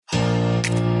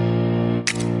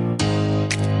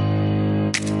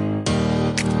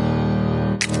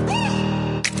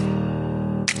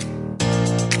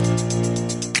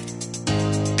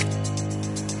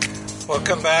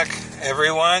Welcome back,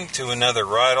 everyone, to another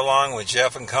ride along with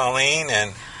Jeff and Colleen.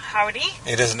 And howdy.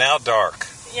 It is now dark.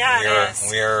 Yeah, it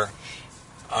is. We are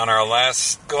on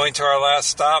going to our last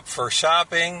stop for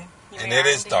shopping, and it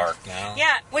is dark now.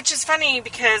 Yeah, which is funny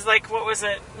because, what was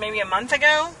it, maybe a month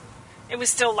ago? It was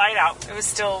still light out. It was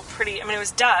still pretty, it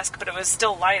was dusk, but it was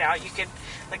still light out. You could,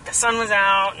 the sun was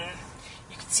out, and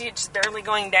you could see it just barely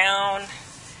going down.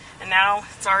 And now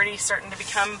it's already starting to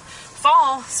become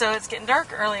fall, so it's getting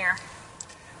dark earlier.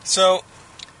 So,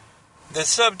 the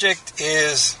subject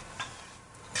is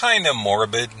kind of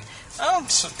morbid. Oh.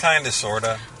 Kind of, sort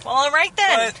of. Well, all right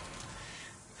then.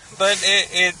 But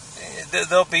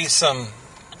there'll be some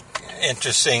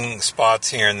interesting spots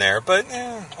here and there. But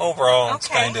overall, It's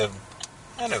kind of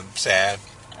sad.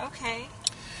 Okay.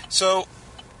 So,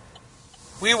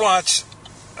 we watch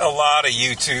a lot of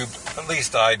YouTube. At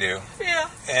least I do. Yeah.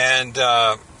 And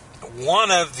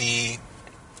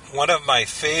one of my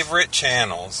favorite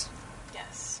channels,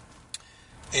 yes,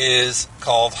 is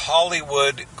called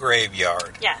Hollywood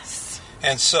Graveyard. Yes.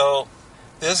 And so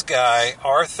this guy,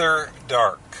 Arthur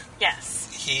Dark,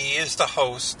 yes, he is the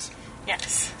host.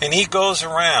 Yes. And he goes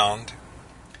around,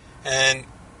 and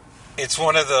it's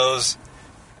one of those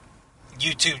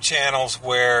YouTube channels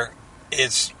where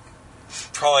it's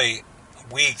probably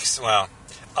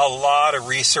a lot of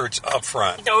research up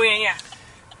front. Oh, yeah.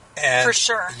 And for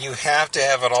sure. You have to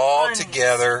have it all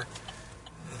together.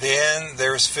 Then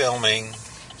there's filming.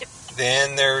 Yep.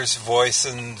 Then there's voice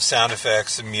and sound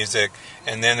effects and music.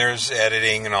 And then there's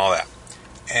editing and all that.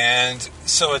 And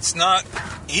so it's not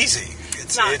easy.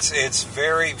 It's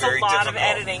very, very difficult. It's a lot of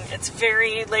editing. It's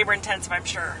very labor intensive, I'm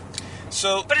sure.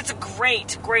 But it's a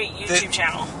great, great YouTube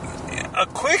channel. A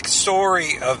quick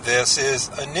story of this is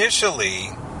initially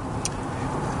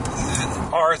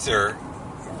Arthur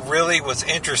really was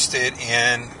interested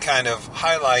in kind of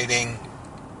highlighting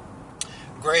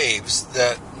graves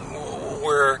that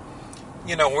were,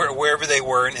 wherever they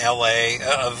were in LA,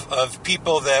 of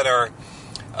people that are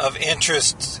of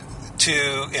interest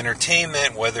to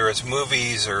entertainment, whether it's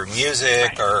movies or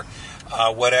music or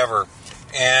whatever.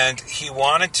 And he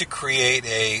wanted to create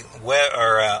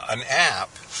an app,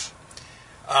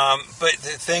 but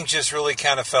things just really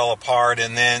kind of fell apart.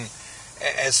 And then,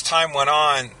 as time went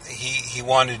on, he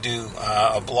wanted to do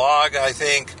a blog, I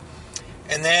think.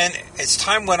 And then, as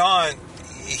time went on,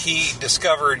 he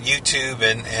discovered YouTube,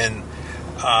 and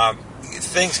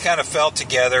things kind of fell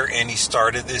together, and he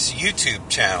started this YouTube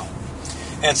channel.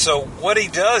 And so what he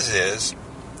does is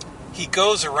he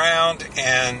goes around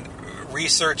and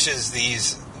researches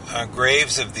these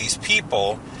graves of these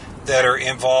people that are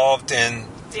involved in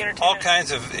all kinds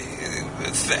of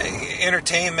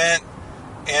entertainment,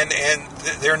 and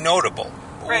they're notable,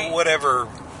 whatever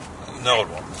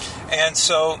notable. And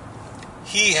so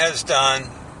he has done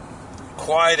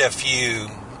quite a few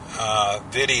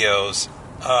videos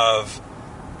of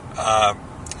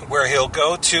where he'll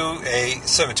go to a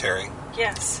cemetery.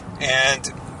 Yes.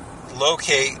 And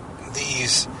locate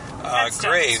these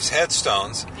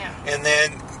headstones, and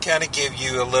then kind of give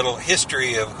you a little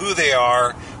history of who they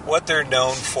are, what they're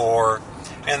known for,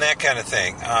 and that kind of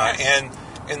thing. And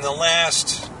in the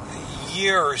last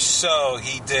year or so,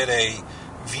 he did a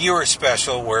viewer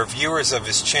special where viewers of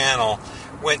his channel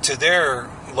went to their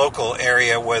local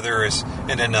area, whether it's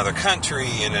in another country,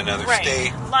 in another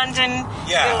state. London.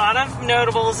 Yeah. A lot of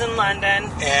notables in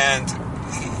London. And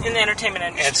in the entertainment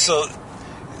industry. And so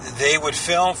they would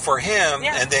film for him,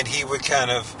 and then he would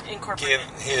kind of give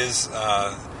his,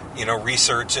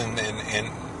 research and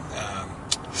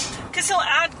because he'll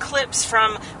add clips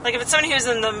from, if it's someone who's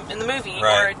in the movie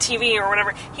or a TV or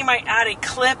whatever, he might add a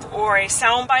clip or a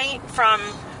soundbite from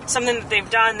something that they've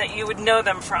done that you would know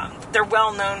them from. They're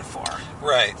well known for.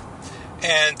 Right.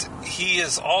 And he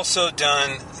has also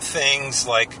done things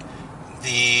like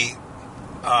the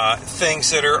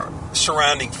things that are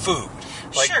surrounding food.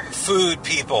 Food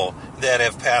people that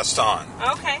have passed on.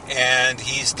 Okay. And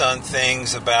he's done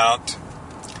things about,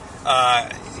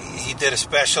 he did a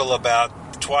special about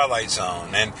Twilight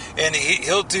Zone, and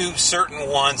he'll do certain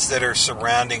ones that are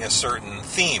surrounding a certain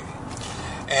theme.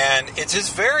 And it's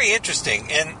just very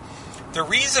interesting. And the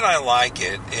reason I like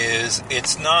it is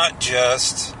it's not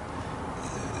just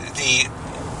the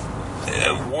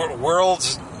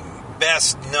world's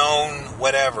best known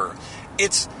whatever.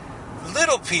 It's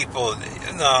little people.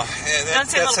 No, that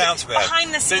sounds bad.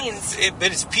 Behind the scenes.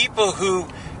 But it's people who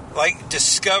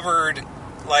discovered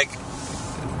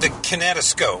the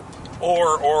kinetoscope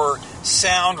or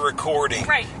sound recording.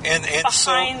 Right. And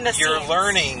behind so you're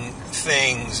learning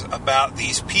things about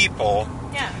these people.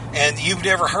 Yeah. And you've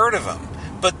never heard of them.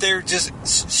 but they're just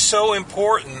so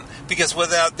important because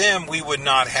without them, we would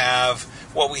not have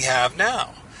what we have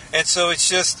now. And so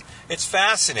it's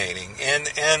fascinating, and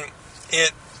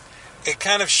it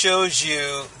kind of shows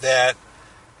you that,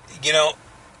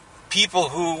 people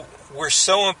who were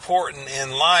so important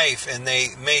in life and they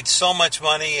made so much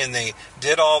money and they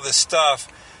did all this stuff,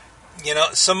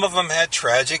 some of them had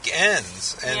tragic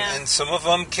ends, and some of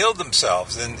them killed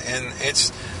themselves, and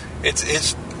it's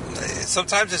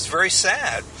sometimes it's very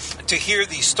sad to hear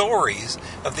these stories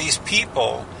of these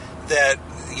people that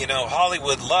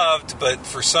Hollywood loved, but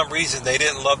for some reason they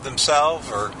didn't love themselves,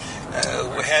 or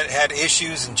had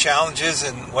issues and challenges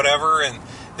and whatever, and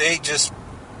they just,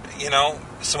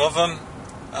 some of them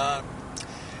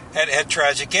had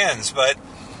tragic ends. But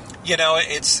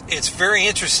it's very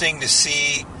interesting to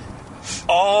see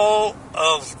all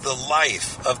of the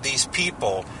life of these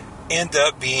people end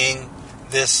up being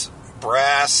this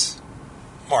brass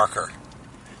marker.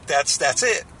 That's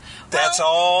it. That's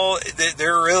all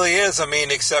there really is. I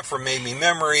mean, except for maybe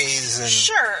memories and,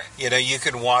 sure, you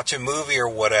can watch a movie or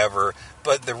whatever,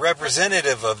 but the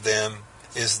representative of them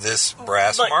is this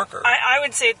brass marker. I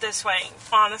would say it this way,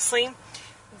 honestly.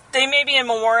 They may be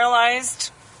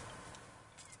immemorialized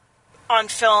on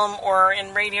film or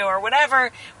in radio or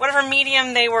whatever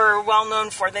medium they were well known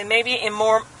for. They may be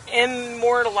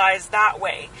immortalized that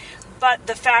way. But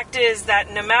the fact is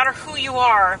that no matter who you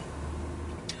are,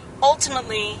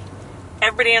 ultimately,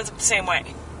 everybody ends up the same way.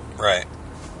 Right.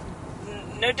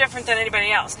 No different than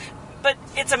anybody else. But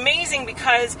it's amazing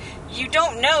because you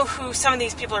don't know who some of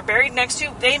these people are buried next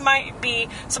to. They might be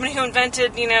somebody who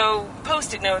invented,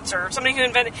 Post-it notes, or somebody who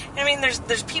invented... I mean,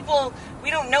 there's people...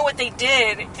 We don't know what they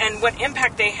did and what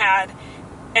impact they had,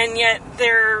 and yet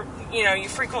they're... you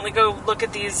frequently go look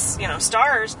at these,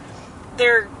 stars.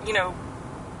 They're,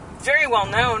 very well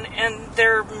known, and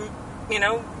they're,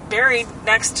 buried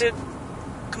next to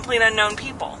complete unknown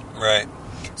people. Right.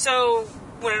 So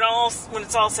when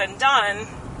it's all said and done,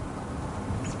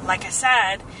 like I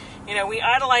said, we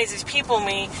idolize these people, and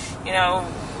we,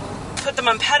 put them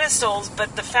on pedestals,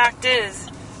 but the fact is,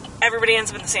 everybody ends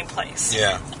up in the same place.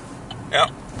 Yeah.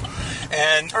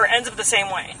 Or ends up the same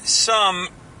way. Some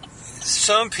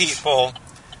people,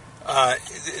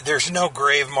 there's no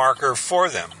grave marker for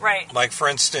them. Right. Like, for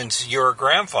instance, your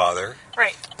grandfather,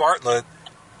 right, Bartlett,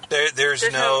 there's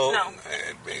no.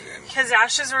 His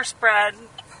ashes were spread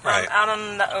right. out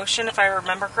on the ocean, if I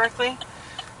remember correctly.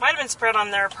 Might have been spread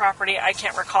on their property. I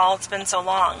can't recall. It's been so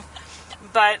long.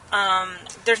 But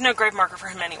there's no grave marker for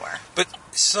him anywhere. But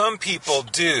some people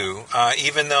do,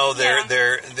 even though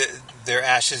their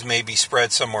ashes may be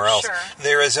spread somewhere else. Sure.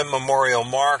 There is a memorial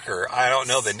marker. I don't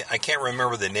know I can't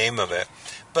remember the name of it,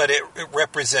 but it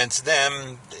represents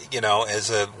them, as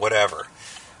a whatever.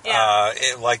 Yeah.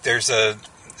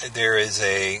 There is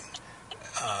a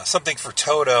something for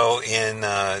Toto in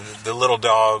the Little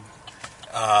Dog,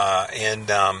 and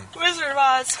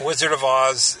Wizard of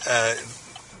Oz,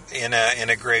 in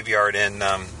a graveyard in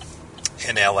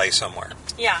L.A. somewhere.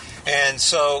 Yeah. And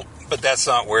so, but that's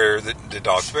not where the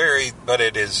dog's buried, but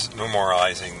it is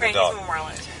memorializing the dog. It's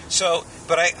memorialized. So,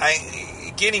 but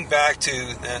I getting back to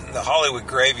the Hollywood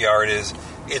graveyard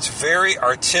it's very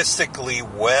artistically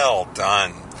well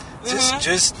done.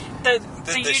 Just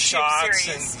the shots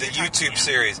series and the YouTube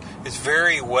series. It's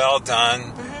very well done.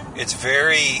 Mm-hmm. It's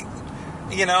very,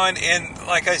 and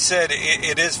like I said,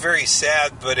 it is very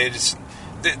sad, but there's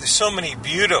so many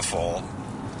beautiful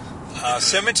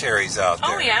cemeteries out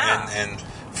there. Oh, yeah. And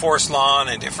Forest Lawn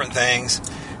and different things.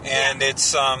 And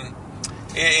it's and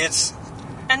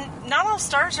not all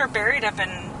stars are buried up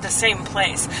in the same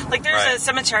place. Like, there's right. a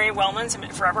cemetery, Wellman,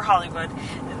 Forever Hollywood.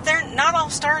 Not all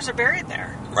stars are buried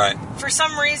there. Right. For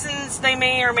some reasons, they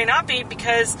may or may not be,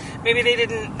 because maybe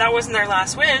that wasn't their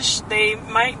last wish. They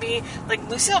might be, like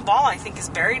Lucille Ball, I think, is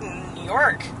buried in New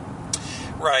York.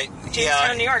 Right.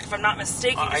 Jamestown, New York, if I'm not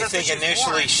mistaken. I think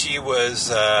initially she was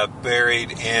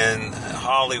buried in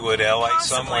Hollywood, LA,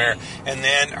 Possibly. somewhere, and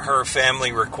then her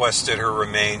family requested her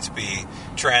remains be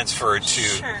transferred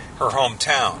to her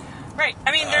hometown. Right.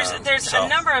 I mean, there's a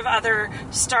number of other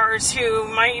stars who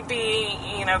might be,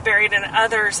 buried in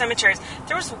other cemeteries.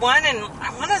 There was one, and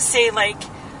I want to say,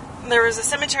 there was a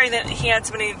cemetery that he had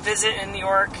somebody visit in New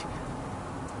York,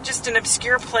 just an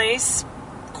obscure place,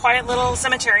 quiet little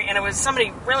cemetery, and it was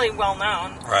somebody really well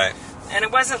known. Right. And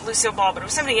it wasn't Lucille Ball, but it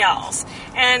was somebody else.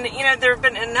 And, there have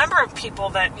been a number of people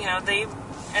that, they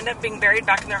end up being buried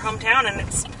back in their hometown, and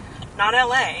it's not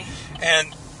L.A.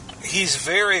 And he's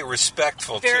very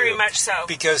respectful, very much so.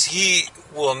 Because he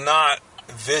will not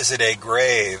visit a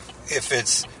grave if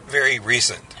it's very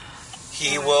recent.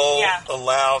 He will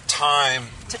allow time,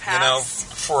 to pass.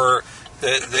 for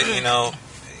the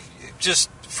just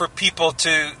for people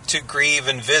to grieve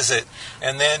and visit.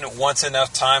 And then once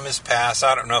enough time has passed,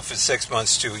 I don't know if it's 6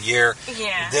 months to a year,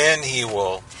 then he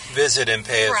will visit and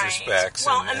pay his respects.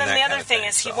 Well, and then the other thing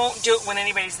is he won't do it when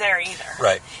anybody's there either.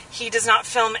 Right. He does not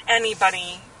film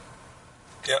anybody,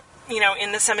 Yep.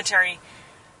 In the cemetery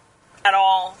at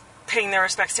all, paying their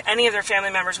respects to any of their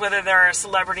family members, whether they're a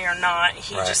celebrity or not.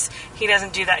 He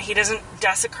doesn't do that. He doesn't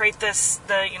desecrate the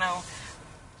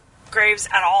graves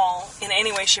at all in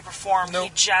any way, shape, or form. Nope.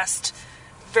 He just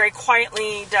very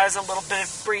quietly does a little bit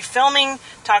of brief filming,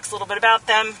 talks a little bit about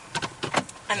them,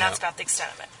 and that's about the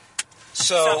extent of it.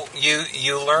 So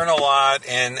you learn a lot,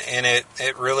 and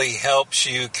it really helps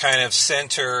you kind of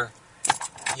center,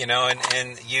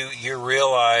 and you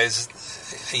realize,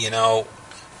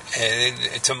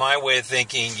 to my way of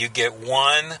thinking, you get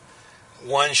one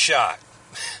shot.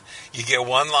 You get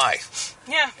one life.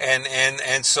 Yeah.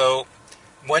 And so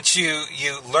once you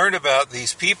learn about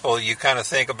these people, you kind of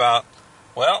think about,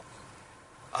 well,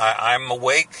 I'm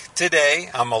awake today.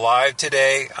 I'm alive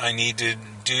today. I need to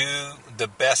do the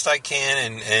best I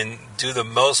can and do the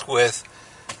most with,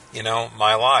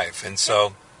 my life. And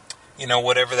so,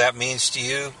 whatever that means to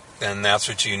you, then that's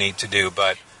what you need to do.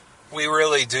 But we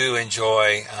really do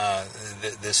enjoy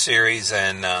the series,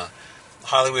 and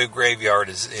Hollywood Graveyard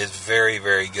is very,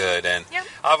 very good. And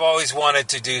I've always wanted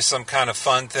to do some kind of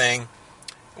fun thing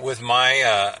with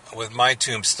my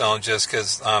tombstone, just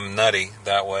because I'm nutty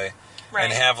that way. Right.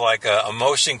 And have like a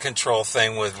motion control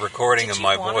thing with recording of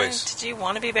my voice. Did you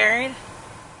want to be buried?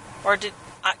 Or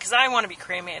because I want to be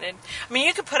cremated. I mean,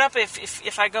 you could put up,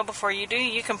 if I go before you do,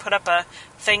 you can put up a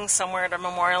thing somewhere to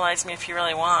memorialize me if you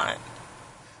really want.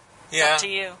 Yeah. Up to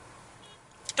you.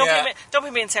 Don't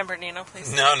put me in San Bernardino,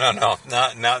 please. No.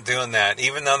 Not doing that.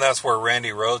 Even though that's where Randy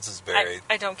Rhoads is buried.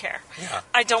 I don't care. Yeah.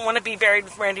 I don't want to be buried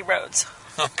with Randy Rhoads.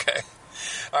 Okay.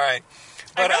 All right.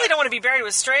 But I really don't want to be buried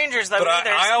with strangers, though,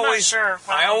 either. I'm not sure.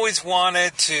 I always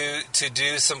wanted to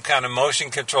do some kind of motion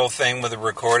control thing with a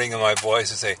recording of my voice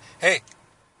and say, hey,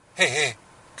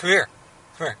 come here.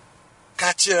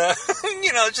 Gotcha.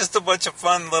 Just a bunch of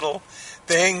fun little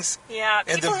things. Yeah,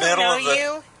 in people the middle who know of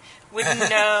you wouldn't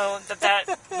know that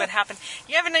would happen.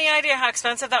 You have any idea how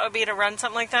expensive that would be to run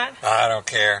something like that? I don't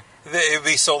care. It'd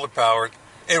be solar powered.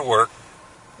 It'd work.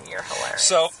 You're hilarious.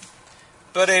 So,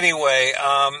 but anyway,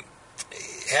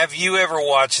 have you ever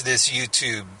watched this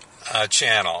YouTube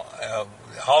channel,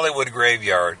 Hollywood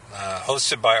Graveyard,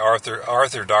 hosted by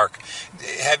Arthur Dark?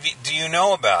 Do you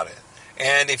know about it?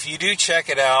 And if you do, check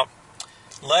it out.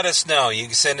 Let us know. You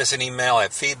can send us an email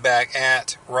at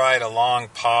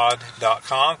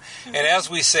feedback@ridealongpod.com. And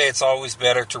as we say, it's always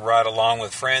better to ride along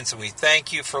with friends. And we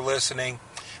thank you for listening.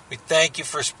 We thank you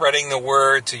for spreading the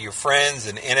word to your friends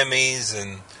and enemies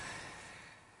and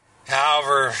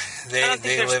however they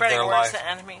live their life. To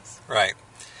enemies. Right.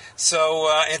 So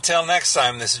until next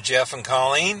time, this is Jeff and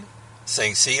Colleen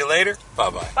saying see you later.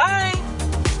 Bye-bye. Bye.